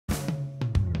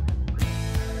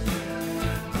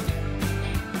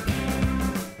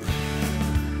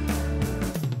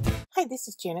Hi, this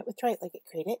is Janet with Try It Like It,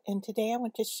 Create It, and today I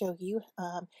want to show you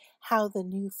how the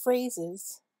new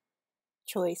phrases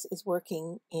choice is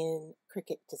working in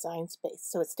Cricut Design Space.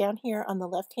 So it's down here on the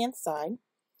left-hand side.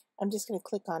 I'm just going to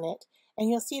click on it, and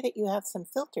you'll see that you have some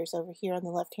filters over here on the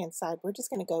left-hand side. We're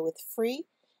just going to go with free,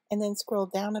 and then scroll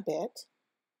down a bit,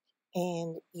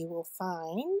 and you will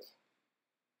find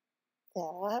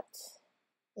that,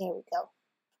 there we go,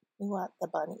 we want the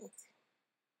bunnies.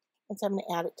 And so I'm going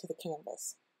to add it to the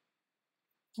canvas.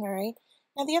 All right,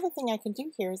 now the other thing I can do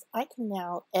here is I can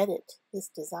now edit this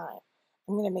design.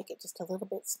 I'm going to make it just a little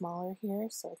bit smaller here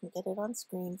so I can get it on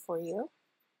screen for you.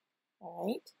 All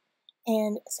right,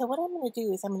 and so what I'm going to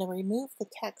do is I'm going to remove the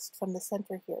text from the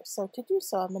center here. So to do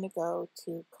so, I'm going to go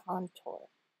to Contour.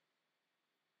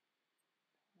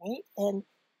 Right, and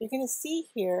you're going to see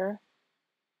here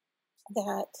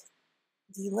that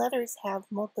the letters have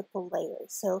multiple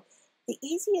layers. So the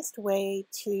easiest way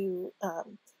to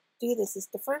do this is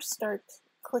to first start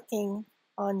clicking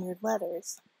on your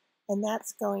letters, and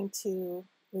that's going to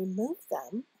remove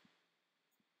them.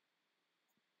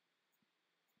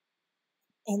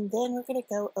 And then we're going to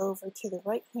go over to the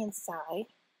right hand side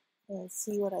and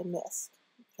see what I missed.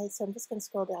 Okay, so I'm just going to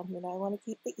scroll down here. Now I want to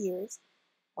keep the ears,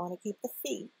 I want to keep the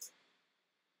feet.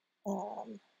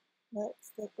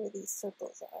 Let's look where these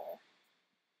circles are.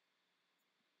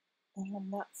 I have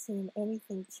not seen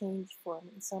anything change for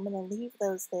me, so I'm going to leave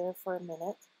those there for a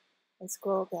minute and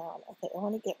scroll down. Okay, I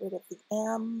want to get rid of the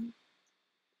M.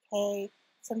 Okay,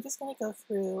 so I'm just going to go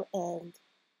through and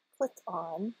click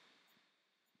on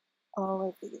all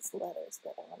of these letters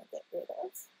that I want to get rid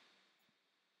of.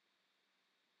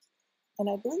 And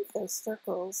I believe those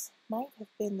circles might have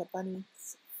been the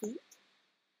bunny's feet,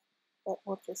 but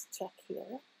we'll just check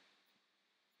here.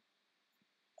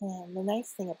 And the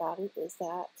nice thing about it is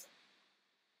that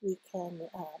we can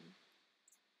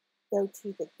go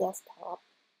to the desktop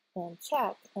and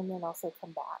check, and then also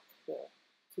come back here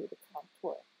to the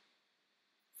contour.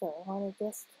 So I want to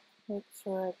just make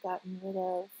sure I've gotten rid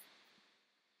of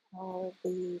all of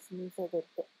these, and these are the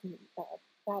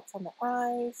dots on the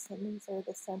eyes, and these are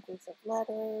the centers of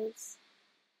letters.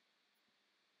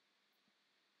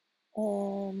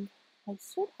 And I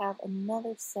should have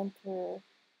another center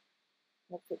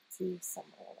of the G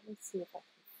somewhere. Let me see if I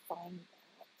can find that.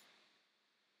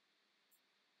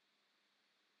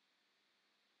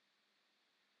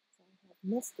 So I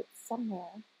have missed it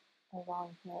somewhere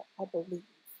along here, I believe.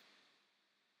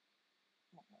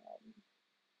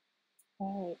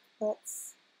 All right,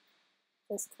 let's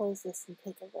just close this and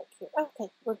take a look here.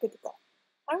 Okay, we're good to go.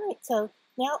 All right, so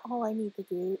now all I need to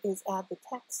do is add the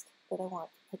text that I want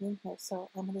to put in here. So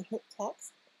I'm going to hit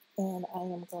text, and I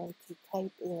am going to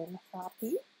type in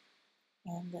happy,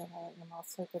 and then I am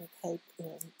also going to type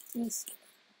in Easter.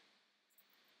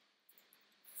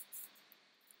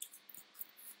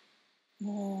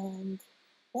 And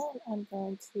then I'm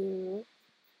going to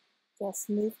just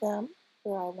move them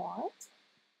where I want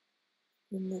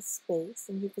in this space,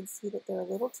 and you can see that they're a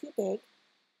little too big.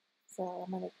 So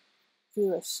I'm going to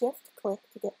do a shift click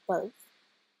to get both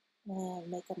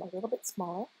and make them a little bit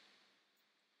smaller,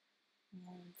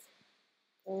 and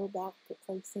go back to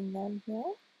placing them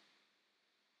here.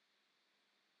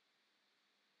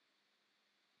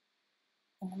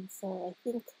 And so I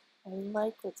think I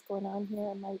like what's going on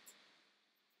here. I might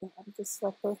just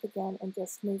select both again and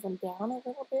just move them down a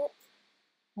little bit.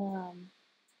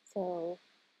 So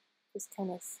just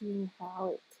kind of seeing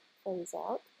how it plays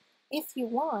out. If you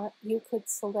want, you could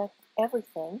select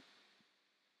everything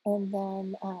and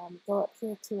then go up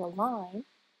here to align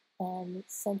and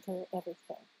center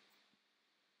everything.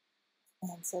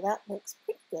 And so that looks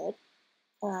pretty good.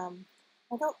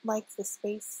 I don't like the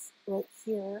space right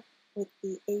here with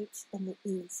the H and the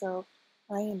E, so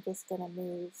I am just going to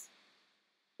move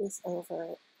this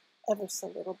over ever so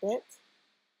little bit,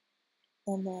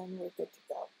 and then we're good to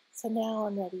go. So now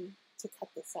I'm ready to cut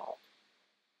this out.